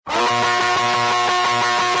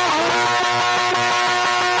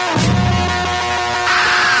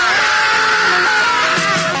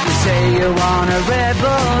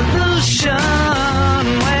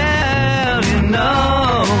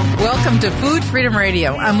to Food Freedom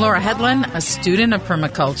Radio. I'm Laura Hedlund, a student of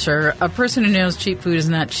permaculture, a person who knows cheap food is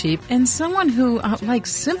not cheap, and someone who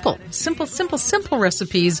likes simple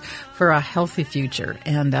recipes for a healthy future.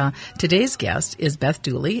 And today's guest is Beth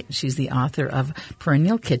Dooley. She's the author of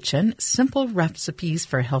Perennial Kitchen, Simple Recipes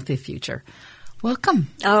for a Healthy Future. Welcome.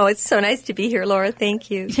 Oh, it's so nice to be here, Laura. Thank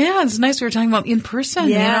you. Yeah, it's nice we were talking about in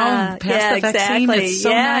person, past the vaccine. Exactly. It's so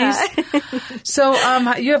nice.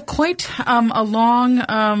 So you have quite a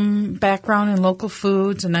long background in local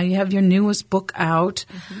foods, and now you have your newest book out.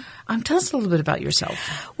 Mm-hmm. Tell us a little bit about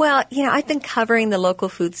yourself. Well, I've been covering the local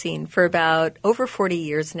food scene for about over 40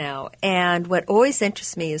 years now, and what always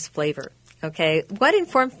interests me is flavor. Okay, what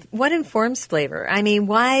informs flavor? I mean,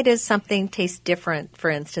 why does something taste different, for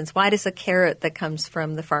instance? Why does a carrot that comes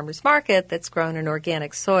from the farmer's market that's grown in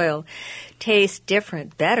organic soil taste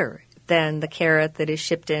different, better than the carrot that is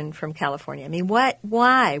shipped in from California? I mean, why?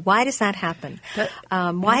 Why does that happen?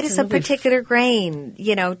 Why does a particular grain,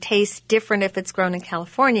 taste different if it's grown in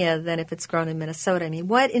California than if it's grown in Minnesota? I mean,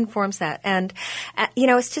 what informs that? And,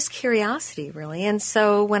 it's just curiosity, really. And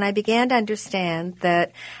so when I began to understand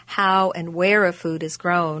that how and where a food is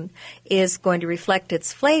grown is going to reflect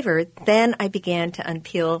its flavor, then I began to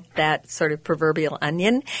unpeel that sort of proverbial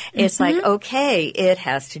onion. It's like, okay, it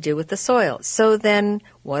has to do with the soil. So then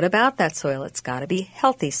what about that soil? It's got to be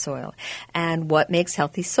healthy soil. And what makes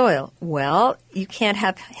healthy soil? Well, you can't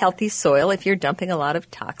have healthy soil if you're dumping a lot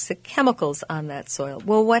of toxic chemicals on that soil.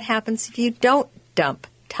 Well, what happens if you don't dump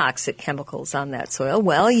toxic chemicals on that soil?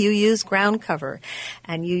 Well, you use ground cover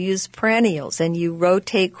and you use perennials and you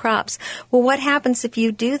rotate crops. Well, what happens if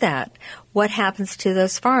you do that? What happens to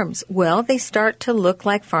those farms? Well, they start to look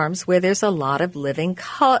like farms where there's a lot of living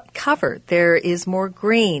cover. There is more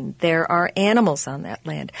green. There are animals on that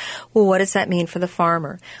land. Well, what does that mean for the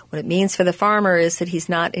farmer? What it means for the farmer is that he's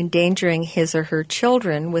not endangering his or her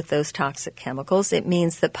children with those toxic chemicals. It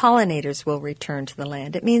means that pollinators will return to the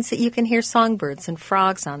land. It means that you can hear songbirds and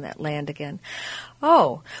frogs on that land again.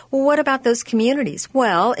 Oh, well, what about those communities?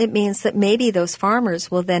 Well, it means that maybe those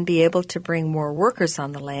farmers will then be able to bring more workers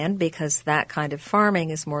on the land because that kind of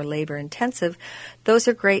farming is more labor intensive. Those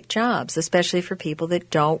are great jobs, especially for people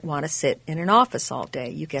that don't want to sit in an office all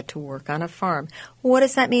day. You get to work on a farm. What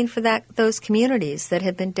does that mean for those communities that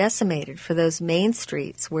have been decimated, for those main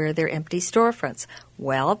streets where they're empty storefronts?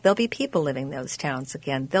 Well, there'll be people living in those towns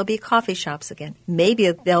again. There'll be coffee shops again.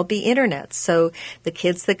 Maybe there'll be internet. So the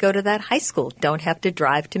kids that go to that high school don't have to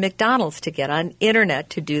drive to McDonald's to get on internet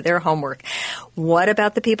to do their homework. What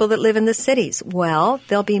about the people that live in the cities? Well,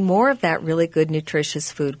 there'll be more of that really good,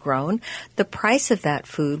 nutritious food grown. The price of that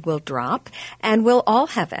food will drop, and we'll all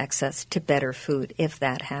have access to better food if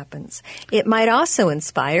that happens. It might also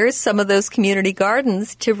inspire some of those community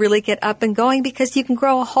gardens to really get up and going because you can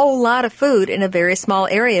grow a whole lot of food in a very small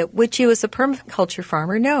area, which you as a permaculture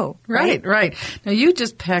farmer know. Right. Now, you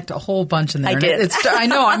just packed a whole bunch in there. I did. I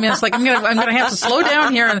know. I mean, it's like I'm gonna have to slow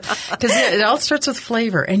down here because it all starts with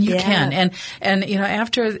flavor, and you can. And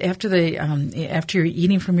after you're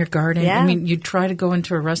eating from your garden, I mean, you try to go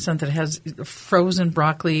into a restaurant that has frozen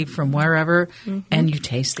broccoli from wherever, and you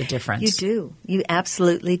taste the difference. You do. You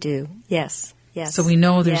absolutely do. Yes. So we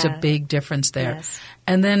know there's a big difference there. Yes.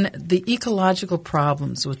 And then the ecological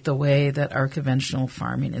problems with the way that our conventional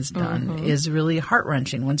farming is done is really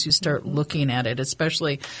heart-wrenching once you start looking at it,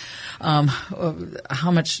 especially how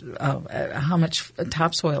much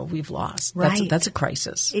topsoil we've lost. Right. That's a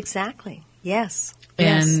crisis. Exactly. Yes.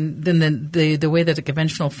 And then the way that the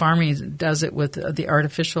conventional farming does it with the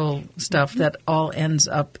artificial stuff that all ends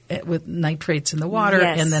up with nitrates in the water,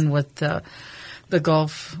 and then with the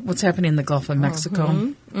Gulf, what's happening in the Gulf of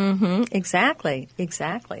Mexico. Exactly.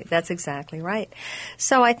 That's exactly right.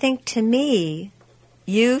 So I think to me,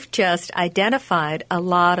 you've just identified a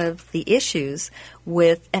lot of the issues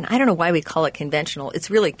with, and I don't know why we call it conventional. It's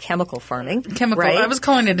really chemical farming. Right? I was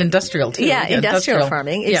calling it industrial too. Yeah, industrial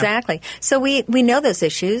farming. Exactly. Yeah. So we know those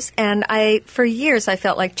issues, and for years I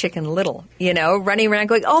felt like Chicken Little, running around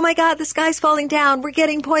going, oh my God, the sky's falling down. We're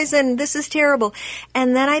getting poisoned. This is terrible.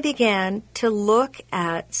 And then I began to look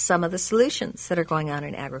at some of the solutions that are going on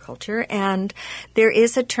in agriculture, and there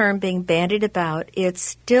is a term being bandied about. It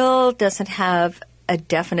still doesn't have a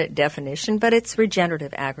definite definition, but it's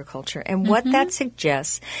regenerative agriculture. And what that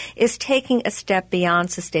suggests is taking a step beyond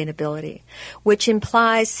sustainability, which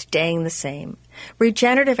implies staying the same.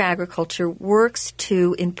 Regenerative agriculture works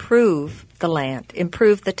to improve the land,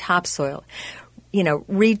 improve the topsoil,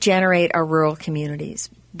 regenerate our rural communities,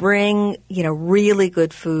 bring, really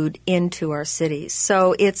good food into our cities.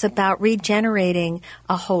 So it's about regenerating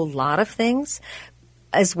a whole lot of things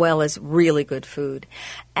as well as really good food.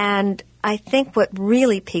 And I think what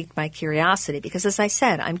really piqued my curiosity, because as I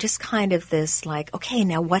said, I'm just kind of this like, okay,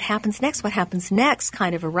 now what happens next? What happens next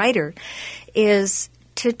kind of a writer, is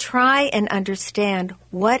to try and understand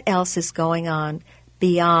what else is going on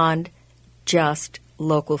beyond just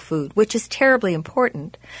local food, which is terribly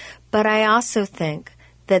important. But I also think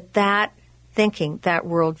that thinking, that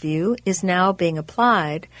worldview, is now being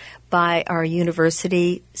applied by our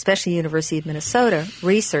university, especially University of Minnesota,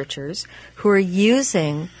 researchers who are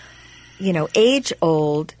using,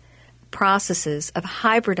 age-old processes of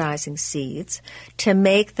hybridizing seeds to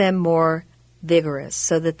make them more vigorous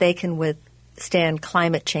so that they can withstand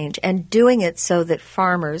climate change, and doing it so that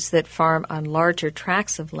farmers that farm on larger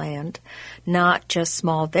tracts of land, not just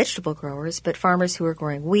small vegetable growers, but farmers who are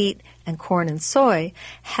growing wheat and corn and soy,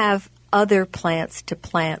 have other plants to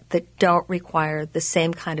plant that don't require the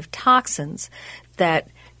same kind of toxins that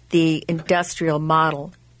the industrial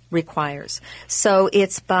model requires. So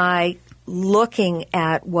it's by looking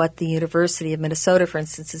at what the University of Minnesota, for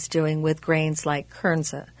instance, is doing with grains like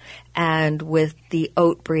Kernza, and with the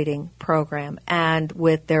oat breeding program, and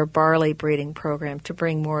with their barley breeding program, to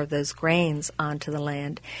bring more of those grains onto the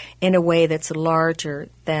land in a way that's larger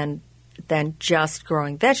than just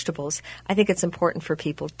growing vegetables. I think it's important for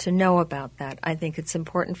people to know about that. I think it's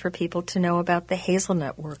important for people to know about the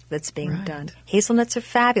hazelnut work that's being done. Hazelnuts are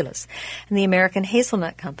fabulous. And the American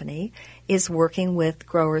Hazelnut Company is working with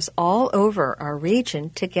growers all over our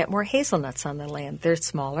region to get more hazelnuts on the land. They're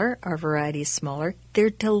smaller. Our variety is smaller. They're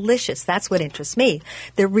delicious. That's what interests me.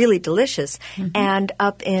 They're really delicious. Mm-hmm. And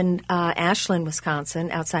up in Ashland, Wisconsin,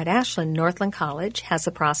 outside Ashland, Northland College has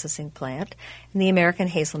a processing plant, and the American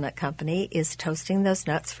Hazelnut Company is toasting those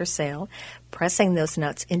nuts for sale, pressing those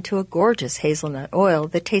nuts into a gorgeous hazelnut oil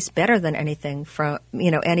that tastes better than anything from,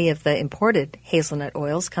 any of the imported hazelnut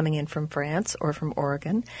oils coming in from France or from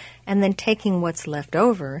Oregon, and then taking what's left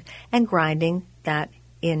over and grinding that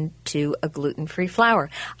into a gluten-free flour.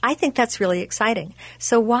 I think that's really exciting.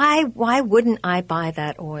 So why wouldn't I buy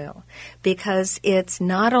that oil? Because it's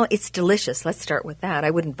delicious. Let's start with that.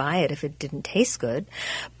 I wouldn't buy it if it didn't taste good.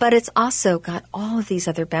 But it's also got all of these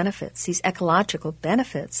other benefits, these ecological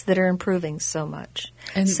benefits that are improving so much.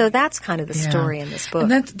 And so that's kind of the story in this book.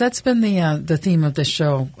 And that's been the theme of the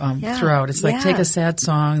show throughout. It's like take a sad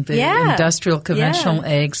song, the industrial conventional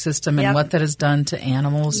egg system, and what that has done to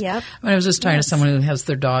animals. Yep. I was just talking to someone who has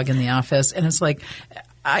their dog in the office, and it's like,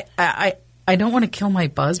 I don't want to kill my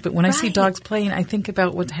buzz, but when I see dogs playing, I think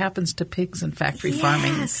about what happens to pigs in factory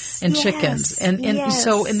farming and chickens, and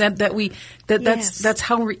so that's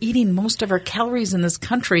how we're eating most of our calories in this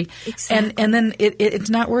country, and then it's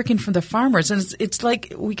not working for the farmers, and it's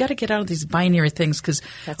like we got to get out of these binary things, because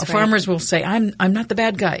farmers will say I'm not the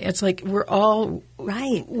bad guy. It's like we're all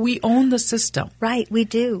we own the system. Right, we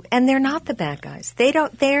do, and they're not the bad guys. They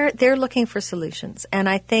don't. They're looking for solutions, and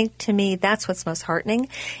I think to me that's what's most heartening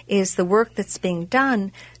is the work that's being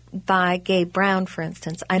done by Gabe Brown, for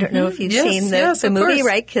instance. I don't know if you've seen the movie,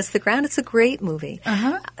 right? Kiss the Ground. It's a great movie.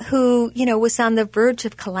 Who, was on the verge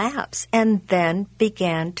of collapse and then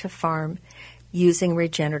began to farm using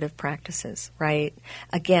regenerative practices, right?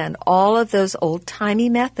 Again, all of those old-timey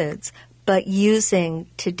methods, but using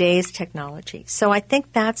today's technology. So I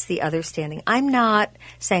think that's the other standing. I'm not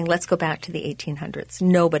saying let's go back to the 1800s.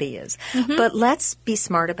 Nobody is. But let's be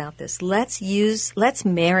smart about this. Let's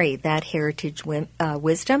marry that heritage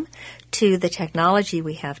wisdom to the technology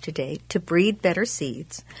we have today to breed better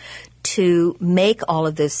seeds, to make all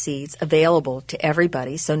of those seeds available to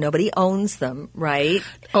everybody so nobody owns them, right?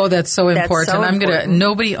 Oh, that's so important.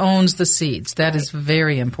 Nobody owns the seeds. That is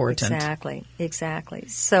very important. Exactly.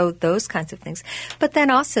 So those kinds of things. But then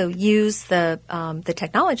also use the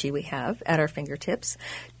technology we have at our fingertips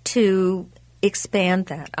to expand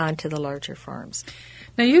that onto the larger farms.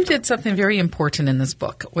 Now, you did something very important in this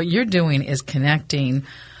book. What you're doing is connecting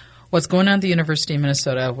what's going on at the University of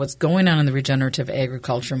Minnesota, what's going on in the regenerative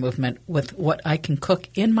agriculture movement with what I can cook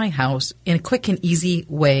in my house in a quick and easy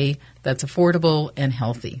way that's affordable and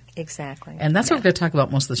healthy. Exactly. And that's what we're going to talk about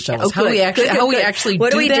most of the show. Is how we actually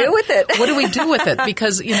what do we do with it? What do we do with it?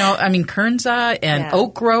 Because, Kernza and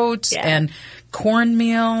oat groats and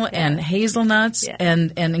cornmeal and hazelnuts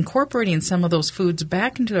and incorporating some of those foods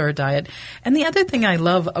back into our diet. And the other thing I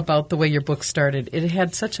love about the way your book started, it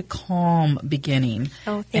had such a calm beginning.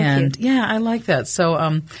 Oh, thank you. Yeah, I like that.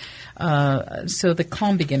 So so the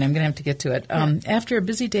calm beginning, I'm going to have to get to it. After a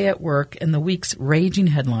busy day at work and the week's raging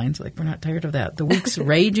headlines, like we're not tired of that, the week's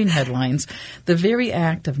raging headlines, the very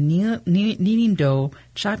act of kneading dough,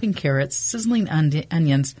 chopping carrots, sizzling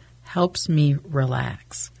onions helps me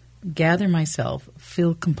relax, gather myself,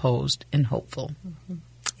 feel composed and hopeful.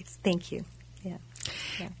 Thank you. Yeah.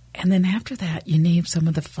 And then after that, you name some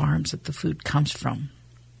of the farms that the food comes from.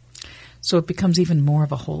 So it becomes even more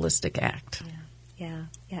of a holistic act. Yeah.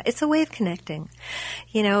 It's a way of connecting,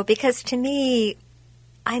 because to me,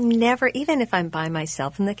 I'm never, even if I'm by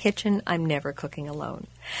myself in the kitchen, I'm never cooking alone.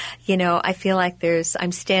 I feel like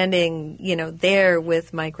I'm standing, there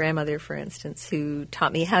with my grandmother, for instance, who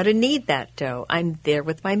taught me how to knead that dough. I'm there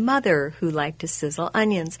with my mother, who liked to sizzle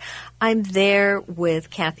onions. I'm there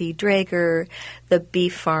with Kathy Drager, the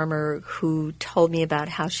beef farmer who told me about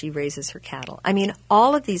how she raises her cattle. I mean,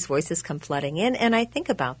 all of these voices come flooding in, and I think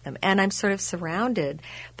about them, and I'm sort of surrounded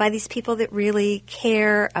by these people that really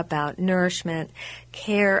care about nourishment,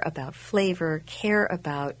 care about flavor, care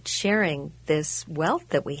about sharing this wealth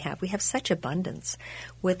that we have. We have such abundance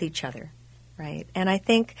with each other, right? And I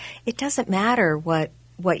think it doesn't matter what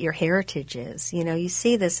your heritage is. You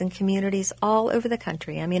see this in communities all over the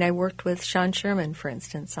country. I mean, I worked with Sean Sherman, for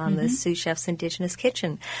instance, on the Sioux Chef's Indigenous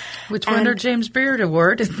Kitchen. Which won our James Beard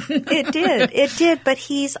Award. It did. But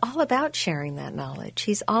he's all about sharing that knowledge.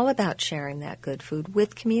 He's all about sharing that good food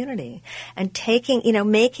with community and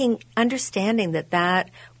understanding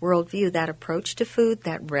that worldview, that approach to food,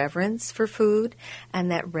 that reverence for food,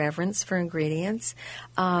 and that reverence for ingredients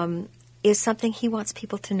is something he wants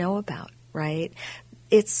people to know about, right?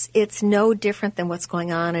 It's no different than what's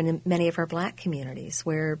going on in many of our Black communities,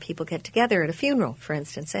 where people get together at a funeral, for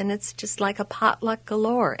instance, and it's just like a potluck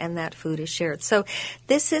galore, and that food is shared. So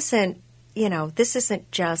this isn't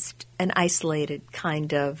just an isolated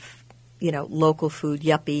kind of local food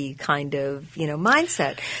yuppie kind of,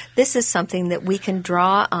 mindset. This is something that we can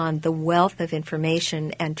draw on the wealth of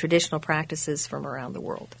information and traditional practices from around the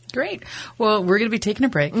world. Great. Well, we're going to be taking a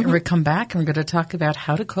break, and we're going to come back, and we're going to talk about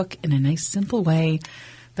how to cook in a nice, simple way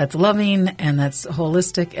that's loving and that's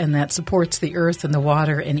holistic and that supports the earth and the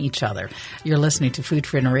water and each other. You're listening to Food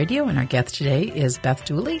Freedom Radio, and our guest today is Beth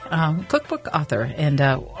Dooley, cookbook author and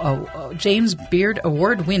James Beard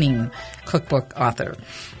Award-winning cookbook author.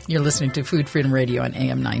 You're listening to Food Freedom Radio on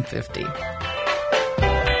AM 950.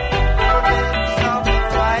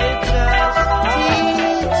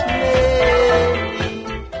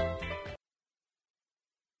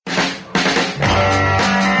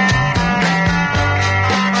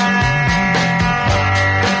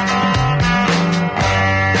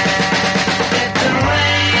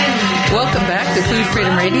 Food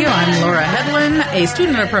Freedom Radio. I'm Laura Hedlund, a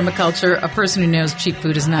student of permaculture, a person who knows cheap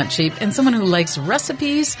food is not cheap, and someone who likes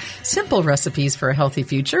recipes, simple recipes for a healthy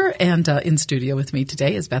future. And in studio with me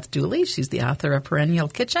today is Beth Dooley. She's the author of Perennial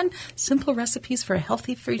Kitchen, Simple Recipes for a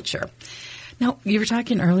Healthy Future. Now, you were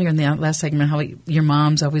talking earlier in the last segment how your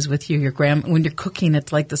mom's always with you, your grandma. When you're cooking,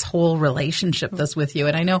 it's like this whole relationship that's with you.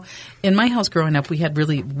 And I know in my house growing up, we had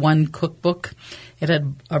really one cookbook. It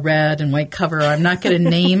had a red and white cover. I'm not going to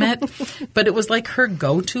name it, but it was like her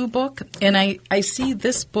go-to book. And I see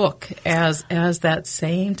this book as that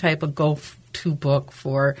same type of go-to book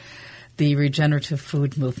for the regenerative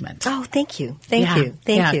food movement. Oh, thank you. Thank you.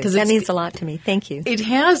 That means a lot to me. Thank you. It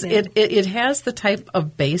has it has the type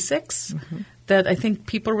of basics that I think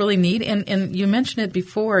people really need. And you mentioned it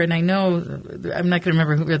before, and I know I'm not going to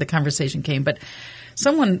remember where the conversation came, but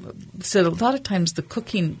someone said a lot of times the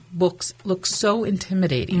cooking books look so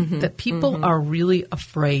intimidating that people are really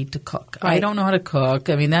afraid to cook. Right. I don't know how to cook.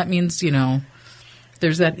 I mean, that means,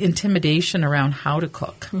 there's that intimidation around how to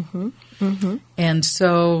cook. And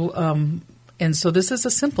so this is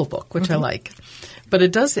a simple book, which I like. But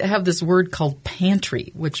it does have this word called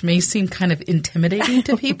pantry, which may seem kind of intimidating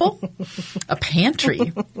to people. A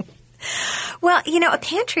pantry. Well, a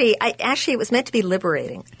pantry, it was meant to be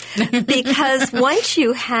liberating. Because once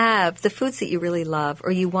you have the foods that you really love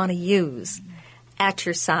or you want to use at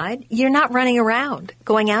your side, you're not running around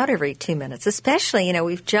going out every 2 minutes, especially,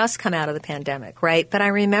 we've just come out of the pandemic, right? But I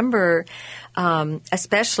remember,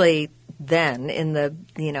 especially then in the,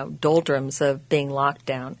 doldrums of being locked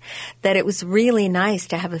down, that it was really nice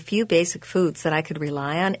to have a few basic foods that I could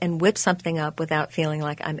rely on and whip something up without feeling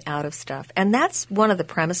like I'm out of stuff. And that's one of the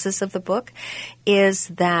premises of the book, is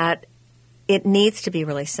that it needs to be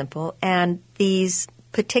really simple. And these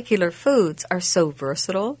particular foods are so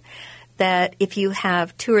versatile that if you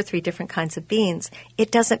have 2 or 3 different kinds of beans,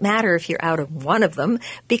 it doesn't matter if you're out of one of them,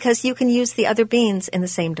 because you can use the other beans in the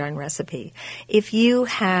same darn recipe. If you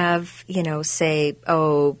have,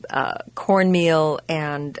 cornmeal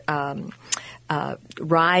and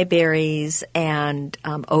rye berries and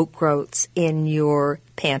oat groats in your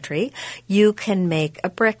pantry, you can make a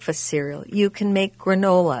breakfast cereal. You can make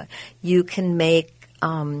granola. You can make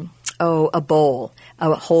a bowl,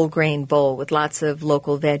 a whole grain bowl with lots of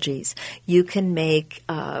local veggies. You can make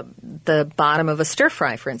the bottom of a stir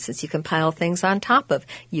fry, for instance. You can pile things on top of.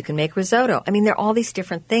 You can make risotto. I mean, there are all these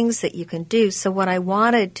different things that you can do. So what I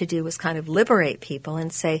wanted to do was kind of liberate people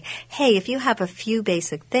and say, hey, if you have a few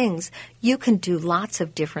basic things, you can do lots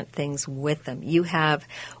of different things with them. You have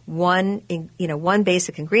one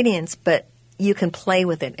basic ingredients, but you can play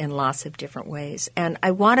with it in lots of different ways. And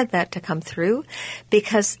I wanted that to come through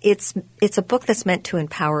because it's a book that's meant to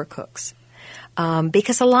empower cooks.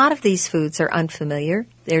 Because a lot of these foods are unfamiliar.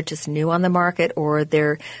 They're just new on the market, or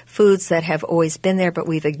they're foods that have always been there, but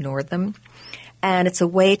we've ignored them. And it's a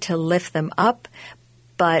way to lift them up,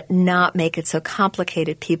 but not make it so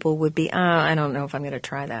complicated people would be, I don't know if I'm going to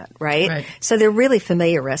try that, right? So they're really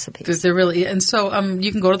familiar recipes. They're really, and so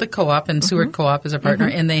you can go to the co-op, and Seward Co-op is a partner,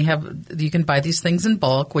 and you can buy these things in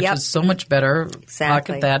bulk, which is so much better.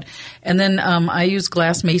 Exactly. Pocket that. And then I use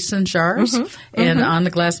glass mason jars, and on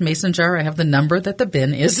the glass mason jar I have the number that the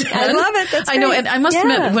bin is in. I love it. That's I know, great. and I must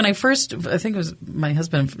admit, when I think it was my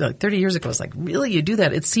husband, like 30 years ago, was like, really, you do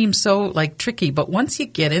that? It seems so like tricky, but once you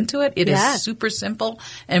get into it, it is super simple.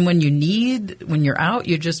 And when you're out,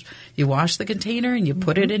 you wash the container and you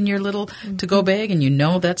put it in your little to-go bag, and you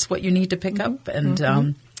know that's what you need to pick up. And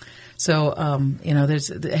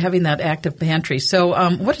there's having that active pantry.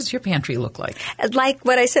 So what does your pantry look like? Like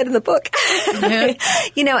what I said in the book. And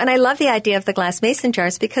I love the idea of the glass mason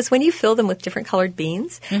jars because when you fill them with different colored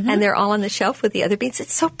beans and they're all on the shelf with the other beans,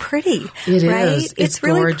 it's so pretty. It right? is. It's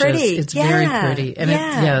really gorgeous. Pretty. It's very pretty. And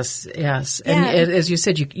yes. And as you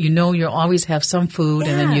said, you'll always have some food,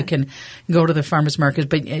 and then you can go to the farmer's market,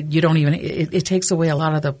 but you don't even, it takes away a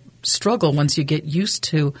lot of the struggle once you get used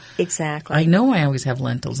to. Exactly. I know I always have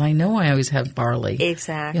lentils. I know I always have barley.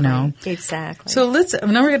 Exactly. Exactly. So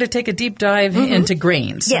now we're going to take a deep dive into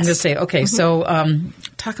grains. Yes. I'm going to say, okay, so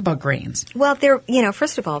talk about grains. Well,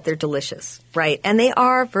 first of all, they're delicious, right? And they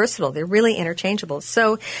are versatile. They're really interchangeable.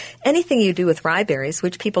 So anything you do with rye berries,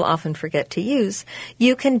 which people often forget to use,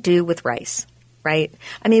 you can do with rice. Right?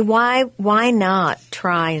 I mean, why not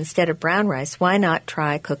try, instead of brown rice, why not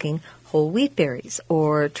try cooking whole wheat berries,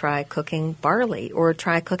 or try cooking barley, or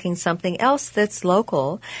try cooking something else that's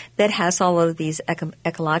local that has all of these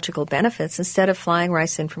ecological benefits instead of flying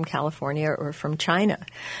rice in from California or from China.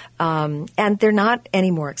 And they're not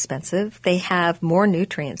any more expensive. They have more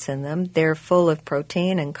nutrients in them. They're full of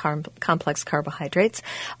protein and complex carbohydrates.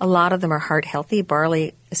 A lot of them are heart healthy.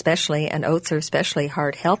 Barley especially, and oats are especially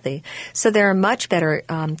heart healthy. So they're a much better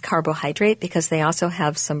carbohydrate because they also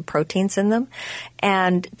have some proteins in them.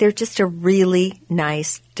 And they're just a really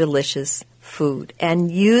nice, delicious food.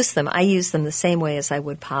 And I use them the same way as I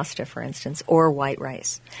would pasta, for instance, or white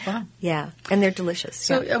rice. Wow. Yeah, and they're delicious.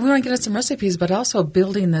 So we want to get into some recipes, but also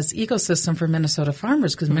building this ecosystem for Minnesota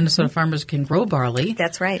farmers, because Minnesota farmers can grow barley.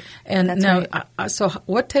 That's right. And That's now, right. So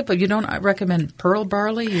what type of, you don't recommend pearl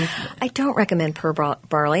barley? I don't recommend pearl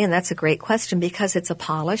barley, and that's a great question because it's a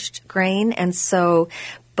polished grain, and so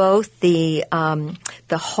both the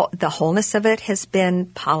wholeness of it has been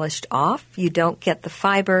polished off. You don't get the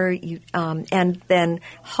fiber. And then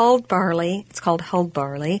hulled barley, it's called hulled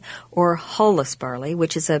barley or hulless barley,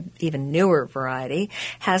 which is a even newer variety,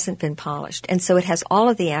 hasn't been polished. And so it has all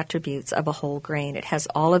of the attributes of a whole grain. It has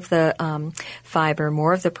all of the fiber,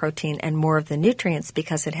 more of the protein, and more of the nutrients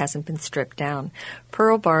because it hasn't been stripped down.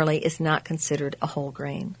 Pearl barley is not considered a whole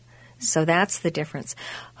grain. So that's the difference.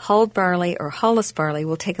 Hulled barley or hulless barley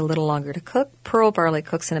will take a little longer to cook. Pearl barley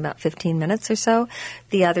cooks in about 15 minutes or so.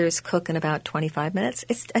 The others cook in about 25 minutes.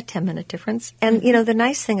 It's a 10-minute difference. And, the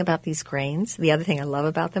nice thing about these grains, the other thing I love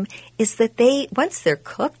about them, is that once they're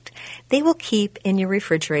cooked, they will keep in your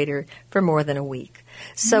refrigerator for more than a week.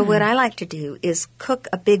 So what I like to do is cook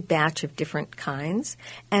a big batch of different kinds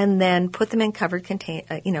and then put them in covered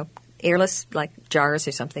airless, like jars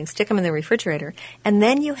or something, stick them in the refrigerator, and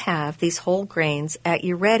then you have these whole grains at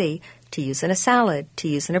your ready to use in a salad, to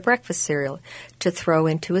use in a breakfast cereal, to throw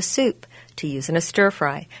into a soup, to use in a stir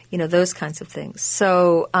fry, those kinds of things.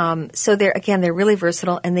 So they're really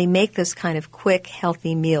versatile, and they make those kind of quick,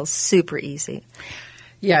 healthy meals super easy.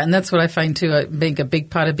 Yeah, and that's what I find too. I make a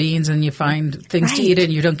big pot of beans and you find things to eat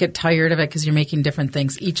and you don't get tired of it because you're making different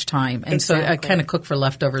things each time. And so I kind of cook for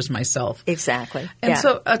leftovers myself. Exactly. And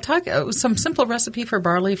so talk some simple recipe for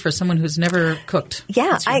barley for someone who's never cooked.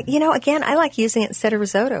 Yeah, I like using it instead of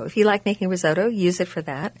risotto. If you like making risotto, use it for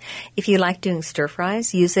that. If you like doing stir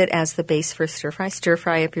fries, use it as the base for stir fry. Stir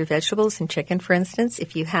fry up your vegetables and chicken, for instance.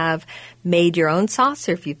 If you have made your own sauce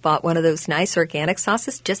or if you bought one of those nice organic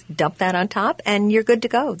sauces, just dump that on top and you're good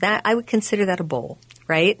to go. That I would consider that a bowl,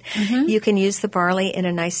 right? You can use the barley in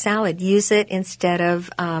a nice salad. Use it instead of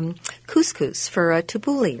couscous for a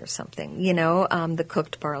tabbouleh or something, the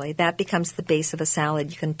cooked barley. That becomes the base of a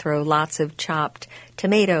salad. You can throw lots of chopped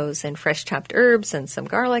tomatoes and fresh chopped herbs and some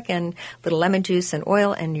garlic and little lemon juice and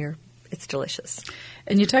oil, and it's delicious.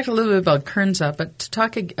 And you talked a little bit about kernza, but to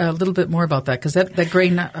talk a little bit more about that, because that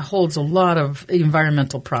grain holds a lot of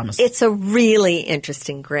environmental promise. It's a really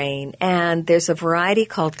interesting grain, and there's a variety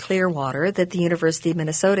called Clearwater that the University of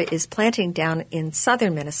Minnesota is planting down in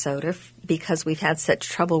southern Minnesota because we've had such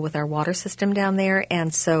trouble with our water system down there,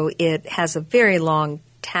 and so it has a very long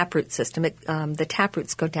taproot system. The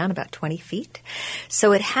taproots go down about 20 feet.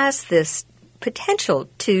 So it has this potential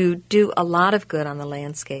to do a lot of good on the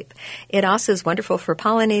landscape. It also is wonderful for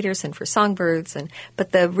pollinators and for songbirds,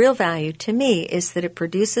 but the real value to me is that it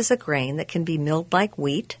produces a grain that can be milled like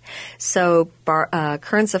wheat. So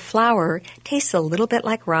kernza flour tastes a little bit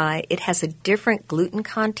like rye. It has a different gluten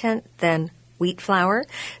content than wheat flour.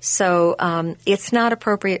 So it's not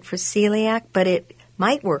appropriate for celiac, but it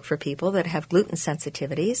might work for people that have gluten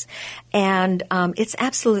sensitivities, and it's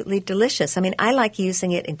absolutely delicious. I mean, I like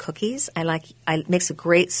using it in cookies. It makes a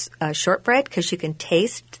great shortbread because you can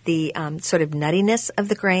taste the sort of nuttiness of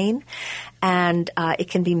the grain, and it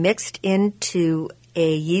can be mixed into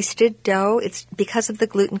a yeasted dough. It's because of the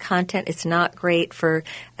gluten content. It's not great for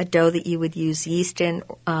a dough that you would use yeast in,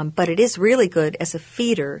 but it is really good as a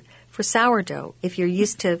feeder for sourdough. If you're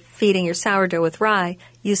used to feeding your sourdough with rye,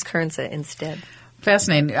 use kernza instead.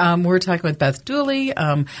 Fascinating. We're talking with Beth Dooley,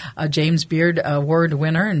 a James Beard Award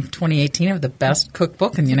winner in 2018 of the best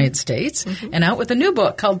cookbook in the United States, and out with a new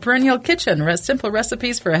book called Perennial Kitchen, Simple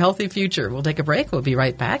Recipes for a Healthy Future. We'll take a break. We'll be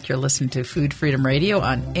right back. You're listening to Food Freedom Radio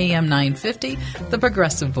on AM 950, the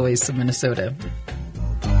progressive voice of Minnesota.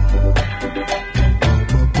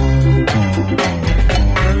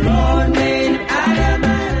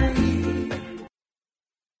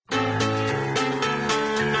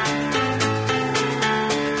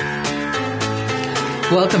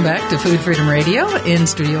 Welcome back to Food Freedom Radio. In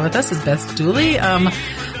studio with us is Beth Dooley,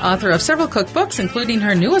 author of several cookbooks, including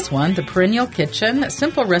her newest one, The Perennial Kitchen,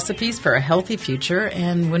 Simple Recipes for a Healthy Future.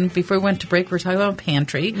 And before we went to break, we were talking about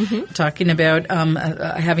pantry, talking about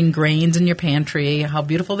having grains in your pantry, how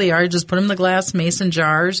beautiful they are. Just put them in the glass mason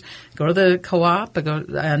jars, go to the co-op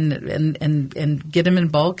and get them in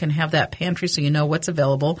bulk and have that pantry so you know what's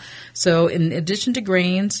available. So in addition to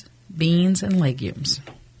grains, beans, and legumes.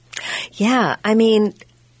 Yeah, I mean,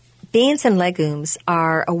 beans and legumes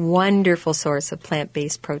are a wonderful source of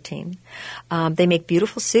plant-based protein. They make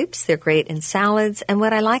beautiful soups. They're great in salads. And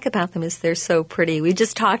what I like about them is they're so pretty. We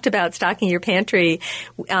just talked about stocking your pantry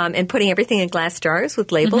and putting everything in glass jars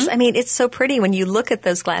with labels. I mean, it's so pretty when you look at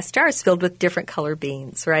those glass jars filled with different color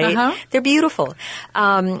beans, right? They're beautiful.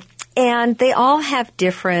 And they all have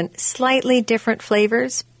slightly different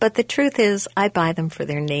flavors, but the truth is I buy them for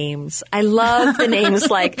their names. I love the names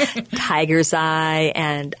like Tiger's Eye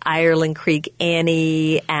and Ireland Creek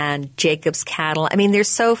Annie and Jacob's Cattle. I mean, they're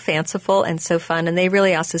so fanciful and so fun, and they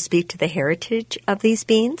really also speak to the heritage of these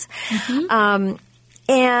beans.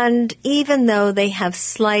 And even though they have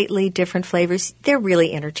slightly different flavors, they're really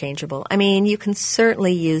interchangeable. I mean, you can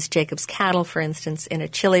certainly use Jacob's Cattle, for instance, in a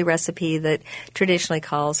chili recipe that traditionally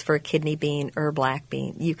calls for a kidney bean or a black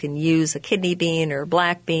bean. You can use a kidney bean or a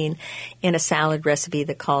black bean in a salad recipe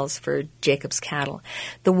that calls for Jacob's Cattle.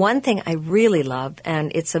 The one thing I really love,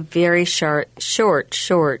 and it's a very short,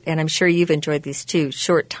 and I'm sure you've enjoyed these too,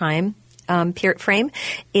 short time frame,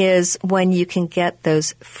 is when you can get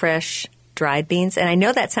those fresh dried beans. And I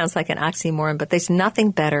know that sounds like an oxymoron, but there's nothing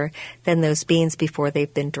better than those beans before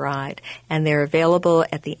they've been dried. And they're available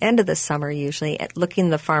at the end of the summer, usually, at looking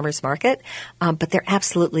the farmer's market. But they're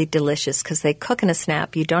absolutely delicious because they cook in a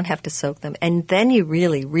snap. You don't have to soak them. And then you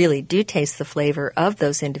really, really do taste the flavor of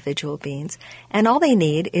those individual beans. And all they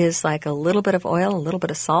need is like a little bit of oil, a little bit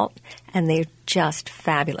of salt, and they're just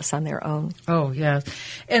fabulous on their own. Oh, yeah.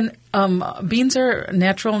 And beans are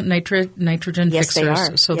natural nitrogen yes, fixers, they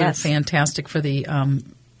are. so they're fantastic for the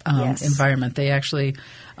environment. They actually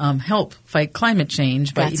help fight climate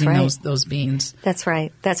change by eating those beans. That's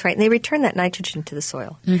right. That's right. And they return that nitrogen to the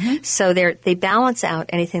soil. So they balance out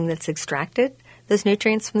anything that's extracted, those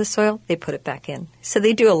nutrients from the soil, they put it back in. So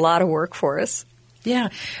they do a lot of work for us. Yeah,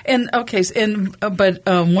 and okay, but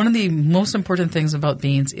one of the most important things about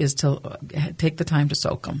beans is to take the time to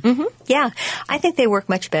soak them. Yeah, I think they work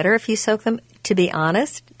much better if you soak them. To be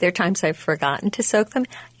honest, there are times I've forgotten to soak them.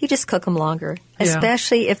 You just cook them longer,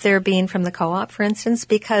 especially if they're a bean from the co-op, for instance,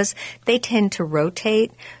 because they tend to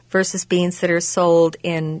rotate versus beans that are sold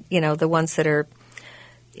in, the ones that are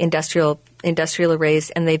industrial industrially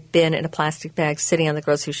raised, and they've been in a plastic bag sitting on the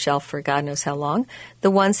grocery shelf for God knows how long.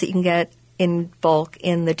 The ones that you can get in bulk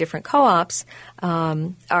in the different co-ops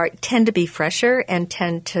tend to be fresher and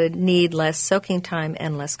tend to need less soaking time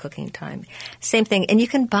and less cooking time. Same thing. And you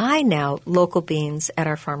can buy now local beans at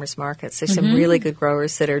our farmers markets. There's some really good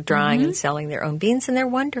growers that are drying and selling their own beans, and they're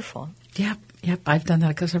wonderful. Yep, I've done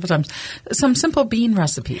that several times. Some simple bean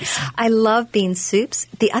recipes. I love bean soups.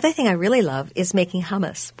 The other thing I really love is making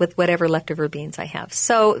hummus with whatever leftover beans I have.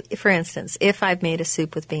 So, for instance, if I've made a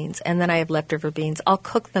soup with beans and then I have leftover beans, I'll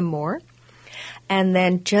cook them more and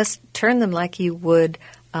then just turn them like you would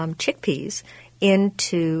chickpeas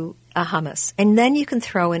into a hummus. And then you can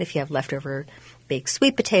throw in, if you have leftover baked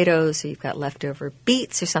sweet potatoes, or you've got leftover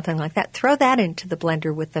beets or something like that, throw that into the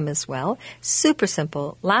blender with them as well. Super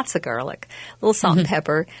simple, lots of garlic, a little salt and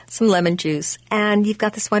pepper, some lemon juice, and you've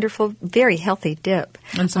got this wonderful, very healthy dip.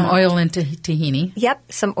 And some oil and tahini.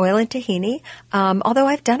 Yep, some oil and tahini, although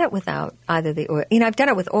I've done it without either the oil. I've done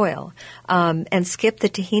it with oil and skipped the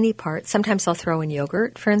tahini part. Sometimes I'll throw in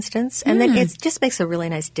yogurt, for instance, and then it just makes a really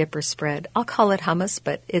nice dip or spread. I'll call it hummus,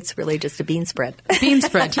 but it's really just a bean spread. Bean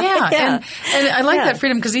spread, yeah. And I like that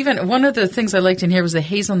freedom because even one of the things I liked in here was the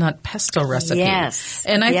hazelnut pesto recipe. Yes.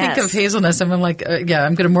 And I think of hazelnuts and I'm like, I'm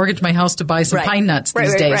going to mortgage my house to buy some pine nuts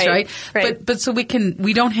these days, right? But so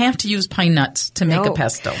we don't have to use pine nuts to make a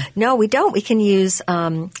pesto. No, we don't. We can use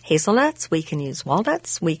hazelnuts. We can use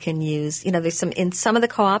walnuts. We can use, there's in some of the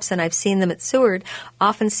co-ops, and I've seen them at Seward,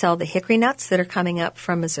 often sell the hickory nuts that are coming up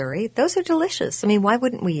from Missouri. Those are delicious. I mean, why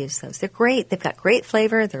wouldn't we use those? They're great. They've got great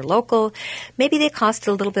flavor. They're local. Maybe they cost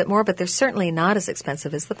a little bit more, but they're certainly not as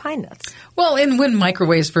expensive as the pine nuts. Well, and when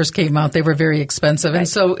microwaves first came out, they were very expensive. Right. And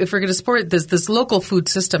so if we're going to support this local food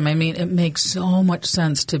system, I mean, it makes so much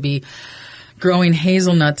sense to be growing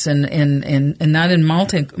hazelnuts and not in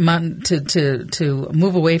to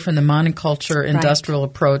move away from the monoculture industrial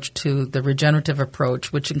approach to the regenerative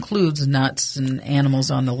approach, which includes nuts and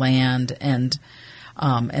animals on the land and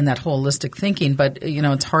that holistic thinking. But,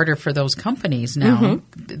 it's harder for those companies now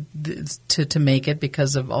to make it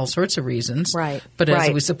because of all sorts of reasons. Right. But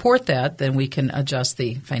as we support that, then we can adjust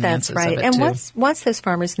the finances of it, too. And once those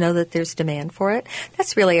farmers know that there's demand for it,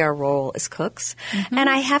 that's really our role as cooks. And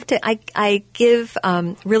I give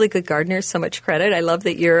really good gardeners so much credit. I love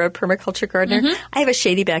that you're a permaculture gardener. I have a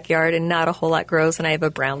shady backyard and not a whole lot grows, and I have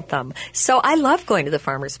a brown thumb. So I love going to the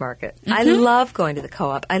farmer's market. I love going to the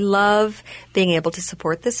co-op. I love being able to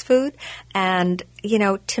support this food. And,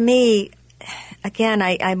 to me, again,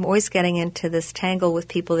 I'm always getting into this tangle with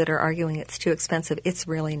people that are arguing it's too expensive. It's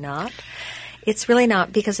really not. It's really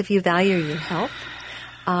not, because if you value your health,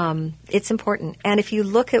 it's important. And if you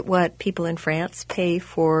look at what people in France pay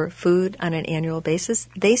for food on an annual basis,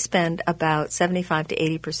 they spend about 75 to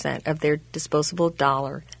 80% of their disposable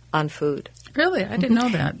dollar on food. Really? I didn't know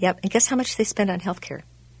that. Yep. And guess how much they spend on health care?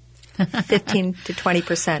 15 to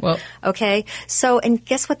 20%. Well, okay? So, and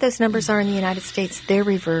guess what those numbers are in the United States? They're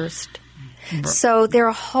reversed. So there are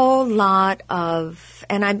a whole lot of,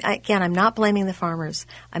 and I'm not blaming the farmers.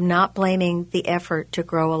 I'm not blaming the effort to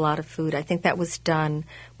grow a lot of food. I think that was done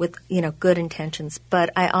with, good intentions. But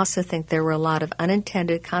I also think there were a lot of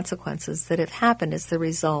unintended consequences that have happened as the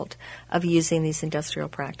result of using these industrial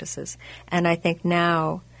practices. And I think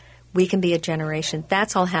now we can be a generation.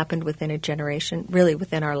 That's all happened within a generation, really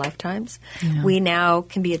within our lifetimes. Yeah. We now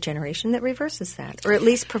can be a generation that reverses that, or at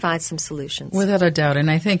least provides some solutions. Without a doubt. And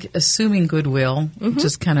I think assuming goodwill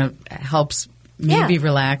just kind of helps me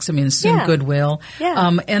relax. I mean, assume goodwill. Yeah.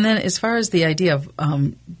 And then as far as the idea of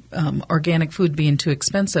organic food being too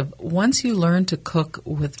expensive, once you learn to cook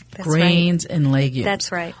with grains and legumes. That's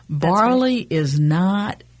right. Barley is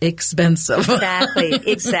not expensive.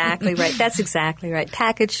 Exactly right. That's exactly right.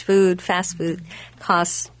 Packaged food, fast food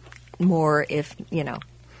costs more if,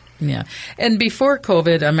 Yeah. And before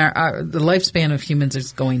COVID, the lifespan of humans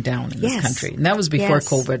is going down in this country. And that was before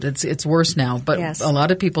COVID. It's worse now. But a lot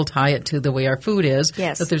of people tie it to the way our food is,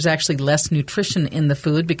 that there's actually less nutrition in the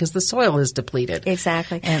food because the soil is depleted.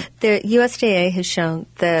 Exactly. And the USDA has shown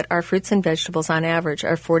that our fruits and vegetables on average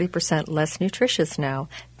are 40% less nutritious now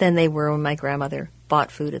than they were when my grandmother bought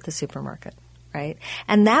food at the supermarket. Right?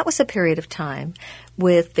 And that was a period of time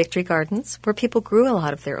with Victory Gardens where people grew a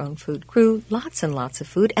lot of their own food, grew lots and lots of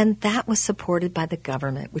food, and that was supported by the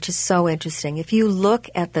government, which is so interesting. If you look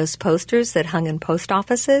at those posters that hung in post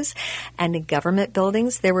offices and in government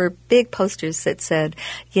buildings, there were big posters that said,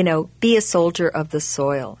 be a soldier of the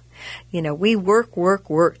soil. We work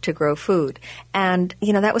to grow food. And,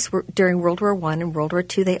 that was during World War I and World War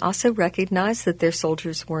II. They also recognized that their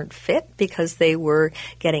soldiers weren't fit because they were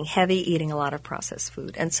getting heavy, eating a lot of processed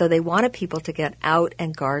food. And so they wanted people to get out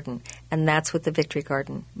and garden. And that's what the Victory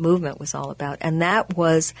Garden movement was all about. And that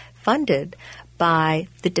was funded by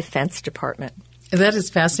the Defense Department. That is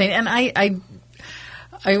fascinating. And I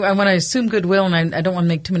want to assume goodwill, and I don't want to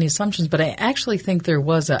make too many assumptions, but I actually think there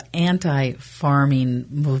was an anti-farming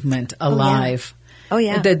movement alive. Oh,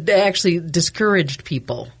 yeah. That actually discouraged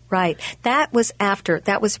people. Right. That was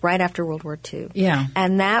right after World War II. Yeah.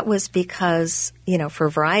 And that was because, for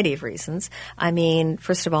a variety of reasons. I mean,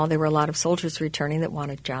 first of all, there were a lot of soldiers returning that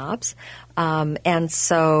wanted jobs. And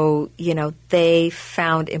so, they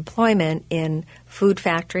found employment in food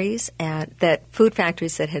factories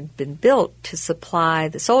that had been built to supply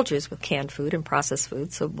the soldiers with canned food and processed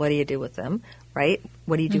food. So what do you do with them? Right?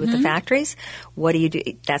 What do you do with the factories? What do you do?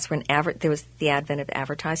 That's when there was the advent of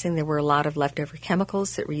advertising. There were a lot of leftover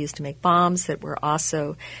chemicals that were used to make bombs that were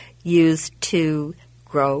also used to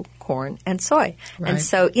grow corn and soy. Right. And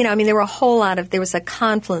so, there were there was a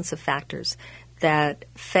confluence of factors that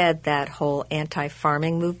fed that whole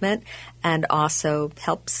anti-farming movement and also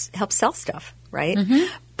helps sell stuff, right? Mm-hmm.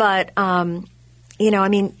 But,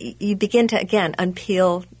 you begin to, again,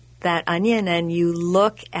 unpeel that onion and you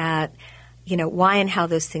look at why and how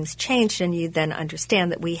those things changed, and you then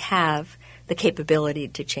understand that we have the capability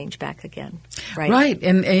to change back again, right? Right,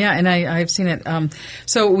 and I've seen it.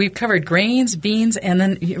 So we've covered grains, beans, and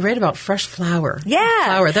then you read about fresh flour. Yeah.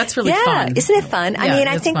 Flour, that's really fun. Isn't it fun? Yeah,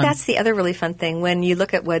 I think fun. That's the other really fun thing when you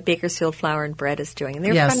look at what Bakersfield Flour and Bread is doing. And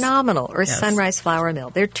they're phenomenal. Or Sunrise Flour Mill.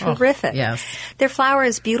 They're terrific. Oh, yes. Their flour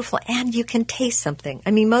is beautiful, and you can taste something.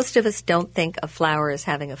 I mean, most of us don't think of flour as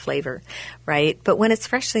having a flavor, right? But when it's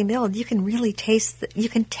freshly milled, you can really taste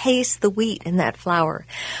the wheat in that flour.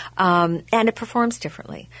 And it performs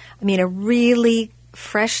differently. I mean, a really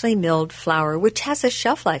freshly milled flour, which has a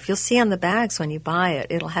shelf life. You'll see on the bags when you buy it,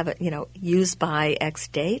 it'll have it, used by X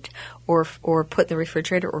date or put in the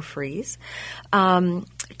refrigerator or freeze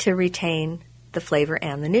to retain the flavor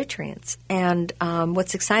and the nutrients. And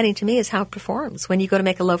what's exciting to me is how it performs. When you go to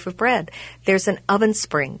make a loaf of bread, there's an oven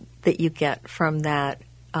spring that you get from that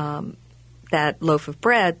loaf of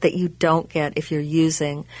bread that you don't get if you're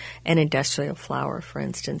using an industrial flour, for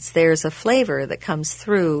instance. There's a flavor that comes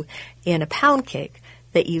through in a pound cake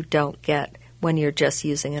that you don't get when you're just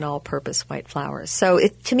using an all-purpose white flour. So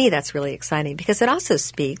to me, that's really exciting because it also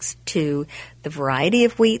speaks to the variety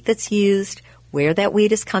of wheat that's used, where that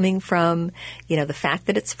wheat is coming from, the fact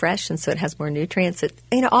that it's fresh and so it has more nutrients.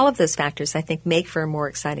 All of those factors, I think, make for a more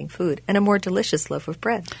exciting food and a more delicious loaf of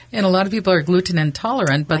bread. And a lot of people are gluten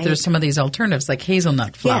intolerant, but there's some of these alternatives like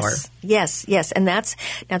hazelnut flour. Yes. And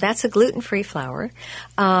that's a gluten-free flour.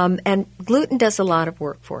 And gluten does a lot of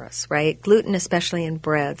work for us, right? Gluten, especially in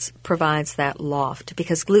breads, provides that loft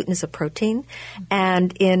because gluten is a protein.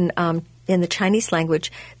 And in the Chinese language,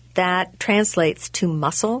 that translates to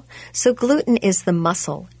muscle. So gluten is the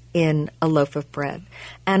muscle in a loaf of bread.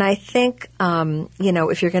 And I think,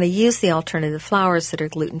 if you're going to use the alternative flours that are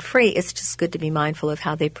gluten-free, it's just good to be mindful of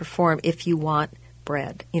how they perform if you want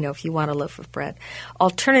bread, if you want a loaf of bread.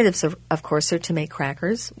 Alternatives, of course, are to make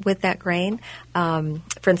crackers with that grain.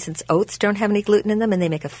 For instance, oats don't have any gluten in them, and they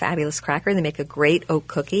make a fabulous cracker. They make a great oat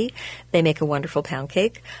cookie. They make a wonderful pound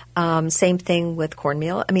cake. Same thing with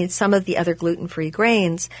cornmeal. I mean, some of the other gluten-free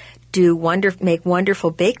grains make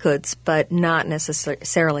wonderful baked goods, but not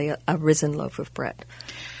necessarily a risen loaf of bread.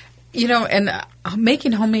 And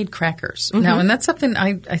making homemade crackers. Mm-hmm. Now, and that's something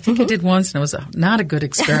I think I did once, and it was not a good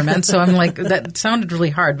experiment. So I'm like, that sounded really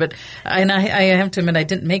hard. I have to admit, I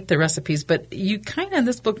didn't make the recipes, but you kind of in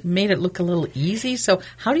this book made it look a little easy. So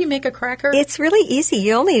how do you make a cracker? It's really easy.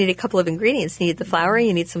 You only need a couple of ingredients. You need the flour,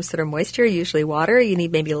 you need some sort of moisture, usually water, you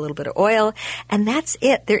need maybe a little bit of oil, and that's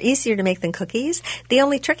it. They're easier to make than cookies. The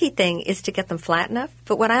only tricky thing is to get them flat enough.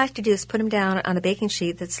 But what I like to do is put them down on a baking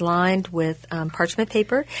sheet that's lined with parchment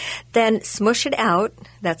paper, then smush it out.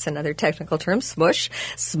 That's another technical term, smush.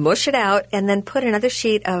 Smush it out, and then put another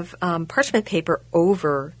sheet of parchment paper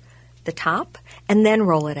over the top, and then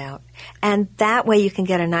roll it out. And that way you can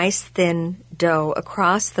get a nice thin dough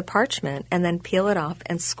across the parchment, and then peel it off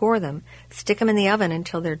and score them. Stick them in the oven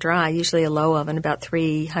until they're dry, usually a low oven, about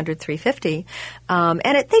 300, 350.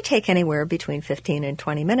 They take anywhere between 15 and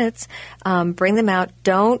 20 minutes. Bring them out.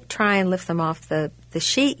 Don't try and lift them off the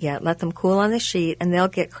sheet yet. Let them cool on the sheet, and they'll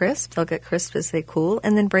get crisp. They'll get crisp as they cool,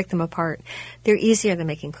 and then break them apart. They're easier than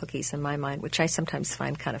making cookies in my mind, which I sometimes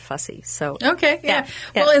find kind of fussy. So okay, yeah.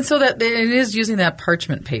 Well, and so that it is using that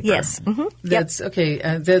parchment paper. Yes. Mm-hmm. That's okay.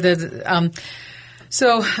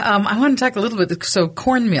 So I want to talk a little bit. So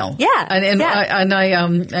cornmeal. Yeah.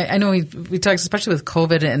 I know we talked especially with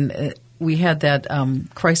COVID and. We had that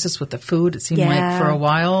crisis with the food. It seemed like for a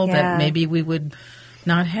while that maybe we would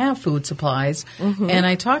not have food supplies. And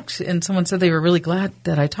I talked, and someone said they were really glad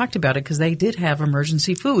that I talked about it because they did have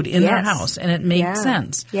emergency food in their house, and it made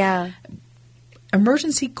sense. Yeah.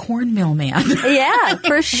 Emergency cornmeal man. Yeah,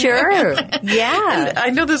 for sure. Yeah. And I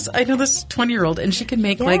know this 20-year-old, and she can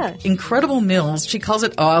make like incredible meals. She calls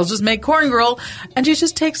it, I'll just make corn grill. And she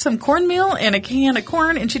just takes some cornmeal and a can of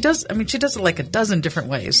corn, and she does it like a dozen different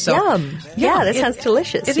ways. So, Yum. Yeah, that sounds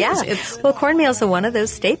delicious. It is. It's, well, cornmeal's one of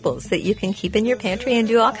those staples that you can keep in your pantry and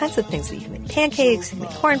do all kinds of things. You can make pancakes, you can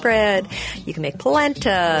make cornbread, you can make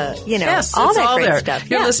polenta, yes, all it's that all great there. stuff.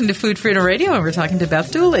 You're listening to Food Freedom Radio, and we're talking to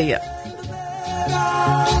Beth Dooley.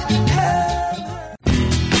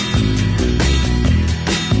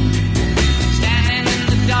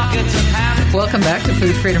 Welcome back to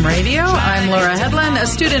Food Freedom Radio. I'm Laura Headland, a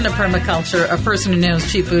student of permaculture, a person who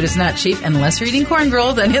knows cheap food is not cheap unless you're eating corn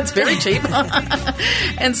grill, then it's very cheap,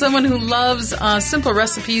 and someone who loves simple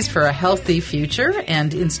recipes for a healthy future.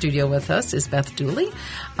 And in studio with us is Beth Dooley,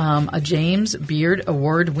 a James Beard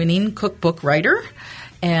Award-winning cookbook writer.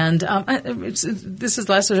 And this is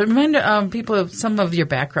last. Remind people of some of your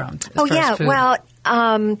background. Oh, yeah. Food. Well,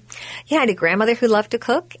 I had a grandmother who loved to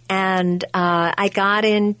cook, and I got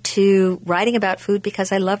into writing about food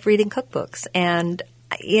because I loved reading cookbooks. And,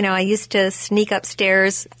 I used to sneak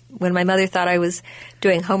upstairs when my mother thought I was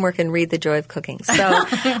doing homework and read The Joy of Cooking. So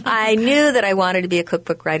I knew that I wanted to be a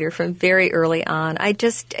cookbook writer from very early on. I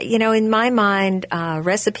just, in my mind,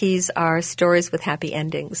 recipes are stories with happy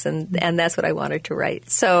endings, and that's what I wanted to write.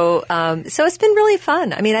 So it's been really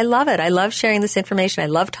fun. I mean, I love it. I love sharing this information. I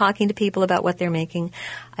love talking to people about what they're making.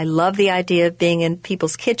 I love the idea of being in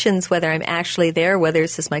people's kitchens, whether I'm actually there, whether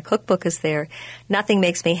it's just my cookbook is there. Nothing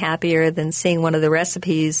makes me happier than seeing one of the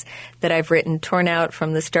recipes that I've written torn out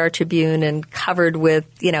from the Star Tribune and covered with,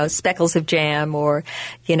 speckles of jam or,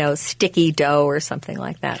 sticky dough or something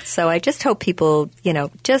like that. So I just hope people,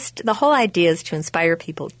 just the whole idea is to inspire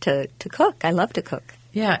people to cook. I love to cook.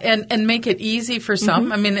 Yeah, and make it easy for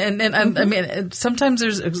some. I mean, I mean, sometimes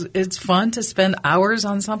it's fun to spend hours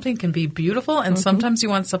on something. It can be beautiful, and sometimes you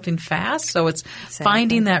want something fast. So it's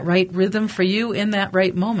finding that right rhythm for you in that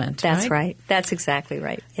right moment. That's right. That's exactly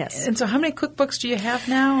right. Yes. And so, how many cookbooks do you have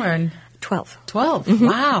now? Or 12. 12.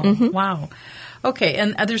 Wow. Wow. Okay,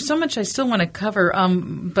 and there's so much I still want to cover.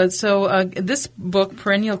 But this book,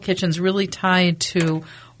 Perennial Kitchen, is really tied to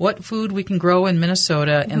what food we can grow in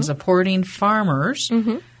Minnesota and supporting farmers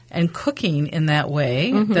and cooking in that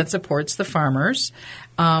way that supports the farmers.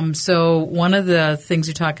 So one of the things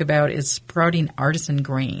you talk about is sprouting artisan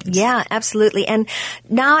grains. Yeah, absolutely. And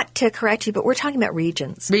not to correct you, but we're talking about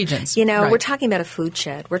regions. Regions. We're talking about a food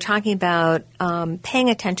shed. We're talking about paying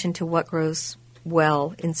attention to what grows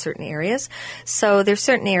well in certain areas. So there's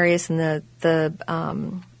certain areas in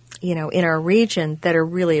in our region that are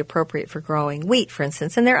really appropriate for growing wheat, for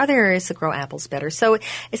instance, and there are other areas that grow apples better. So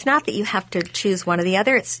it's not that you have to choose one or the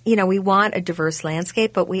other. It's, we want a diverse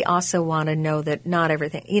landscape, but we also want to know that not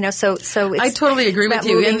everything, so it's I totally agree with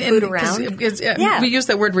you. Moving food around. We use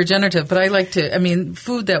that word regenerative, but I like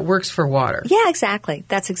food that works for water. Yeah, exactly.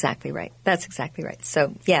 That's exactly right.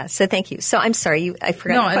 So, so thank you. So I'm sorry, I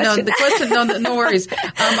forgot the question. No, the question, no worries.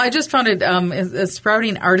 I just found it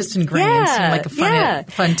sprouting artisan grains seemed like a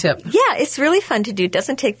fun tip. Yeah, it's really fun to do. It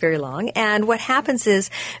doesn't take very long. And what happens is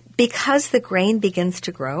because the grain begins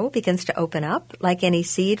to grow, begins to open up, like any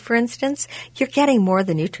seed, for instance, you're getting more of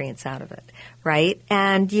the nutrients out of it, right?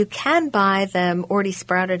 And you can buy them already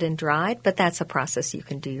sprouted and dried, but that's a process you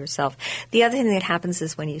can do yourself. The other thing that happens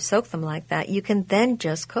is when you soak them like that, you can then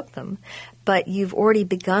just cook them, but you've already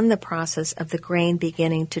begun the process of the grain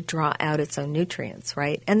beginning to draw out its own nutrients,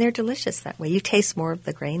 right? And they're delicious that way. You taste more of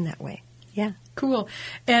the grain that way. Yeah. Cool.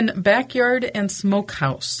 And backyard and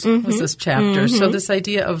smokehouse was this chapter. So this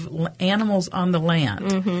idea of animals on the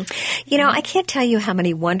land. I can't tell you how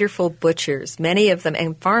many wonderful butchers, many of them,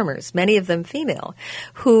 and farmers, many of them female,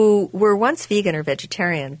 who were once vegan or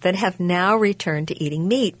vegetarian that have now returned to eating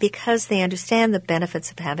meat because they understand the benefits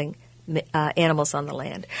of having animals on the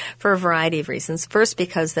land for a variety of reasons. First,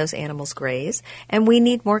 because those animals graze, and we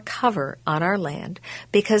need more cover on our land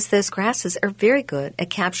because those grasses are very good at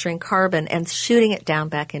capturing carbon and shooting it down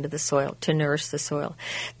back into the soil to nourish the soil.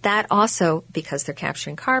 That also, because they're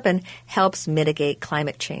capturing carbon, helps mitigate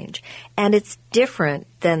climate change. And it's different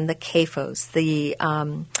than the CAFOs, the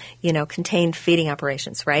contained feeding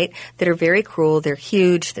operations, right? That are very cruel. They're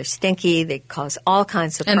huge. They're stinky. They cause all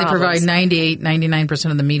kinds of problems. And they provide 98,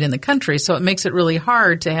 99% of the meat in the country. So it makes it really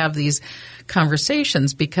hard to have these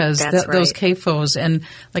conversations because those CAFOs, and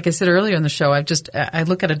like I said earlier in the show, I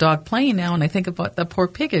look at a dog playing now and I think about the poor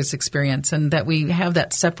pig's experience, and that we have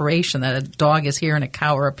that separation, that a dog is here and a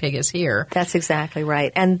cow or a pig is here. That's exactly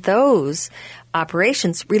right. And those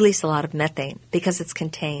operations release a lot of methane because it's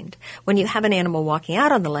contained. When you have an animal walking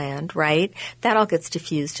out on the land, right, that all gets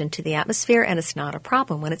diffused into the atmosphere and it's not a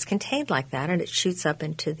problem. When it's contained like that and it shoots up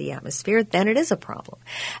into the atmosphere, then it is a problem.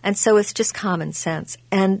 And so it's just common sense.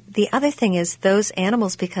 And the other thing is those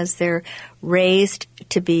animals, because they're raised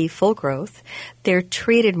to be full growth, they're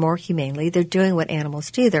treated more humanely. They're doing what animals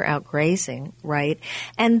do. They're out grazing, right?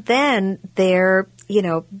 And then they're,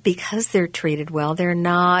 because they're treated well, they're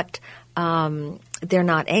not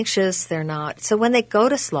anxious. So when they go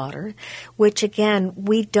to slaughter, which again,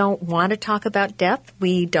 we don't want to talk about death.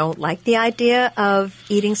 We don't like the idea of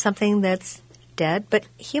eating something that's dead, but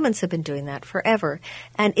humans have been doing that forever.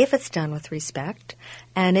 And if it's done with respect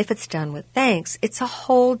and if it's done with thanks, it's a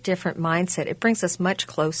whole different mindset. It brings us much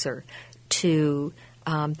closer to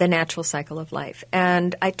the natural cycle of life.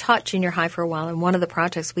 And I taught junior high for a while, and one of the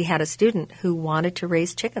projects we had a student who wanted to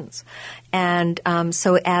raise chickens. And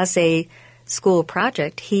so as a school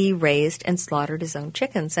project, he raised and slaughtered his own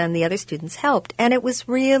chickens, and the other students helped. And it was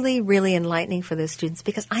really, really enlightening for those students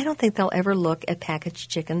because I don't think they'll ever look at packaged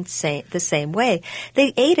chicken the same way.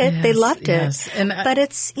 They ate it. Yes, they loved it. But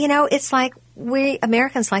it's, it's like we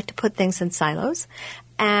Americans like to put things in silos.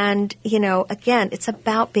 And, again, it's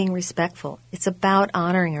about being respectful. It's about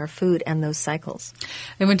honoring our food and those cycles.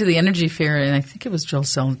 I went to the Energy Fair, and I think it was Joel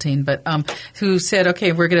Celatine, but who said,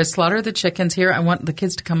 okay, we're going to slaughter the chickens here. I want the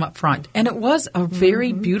kids to come up front. And it was a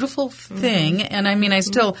very beautiful thing. And, I mean, I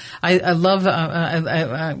love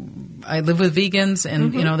I live with vegans,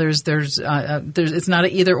 and, there's it's not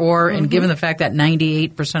an either or. And given the fact that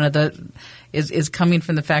 98% of the is coming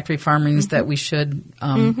from the factory farmings that we should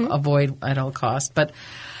avoid at all costs. But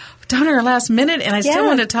down to our last minute, and I still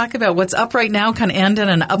want to talk about what's up right now, kind of end on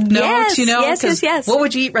an up note, Yes. What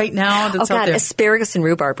would you eat right now that's out there? Asparagus and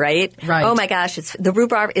rhubarb, right? Right. Oh, my gosh, the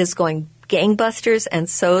rhubarb is going gangbusters, and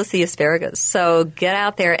so is the asparagus. So get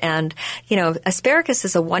out there and, asparagus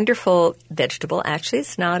is a wonderful vegetable. Actually,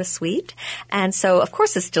 it's not a sweet. And so, of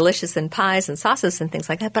course, it's delicious in pies and sauces and things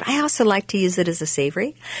like that. But I also like to use it as a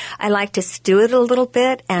savory. I like to stew it a little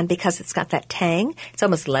bit, and because it's got that tang, it's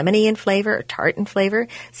almost lemony in flavor or tart in flavor,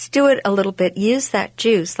 stew it a little bit, use that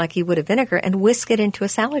juice like you would a vinegar, and whisk it into a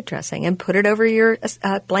salad dressing and put it over your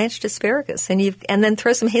blanched asparagus. And then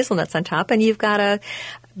throw some hazelnuts on top, and you've got an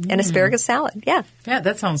asparagus salad. Yeah,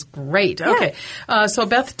 that sounds great. Okay, so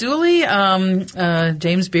Beth Dooley,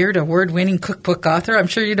 James Beard, award-winning cookbook author. I'm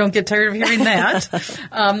sure you don't get tired of hearing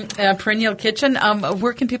that. Perennial Kitchen.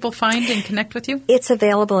 Where can people find and connect with you? It's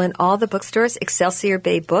available in all the bookstores. Excelsior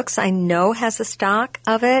Bay Books, I know, has a stock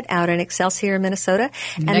of it out in Excelsior, Minnesota.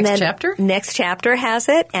 Next Chapter? Next Chapter has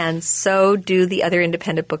it, and so do the other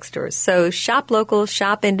independent bookstores. So shop local,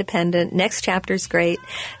 shop independent. Next Chapter's great.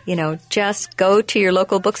 Just go to your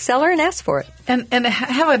local bookseller and ask for it. And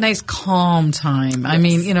have a nice calm time. Yes. I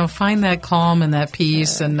mean, find that calm and that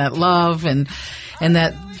peace and that love and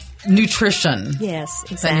that nutrition. Yes,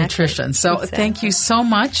 exactly. That nutrition. So Thank you so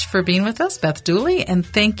much for being with us, Beth Dooley, and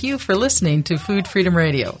thank you for listening to Food Freedom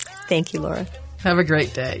Radio. Thank you, Laura. Have a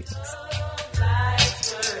great day. Thanks.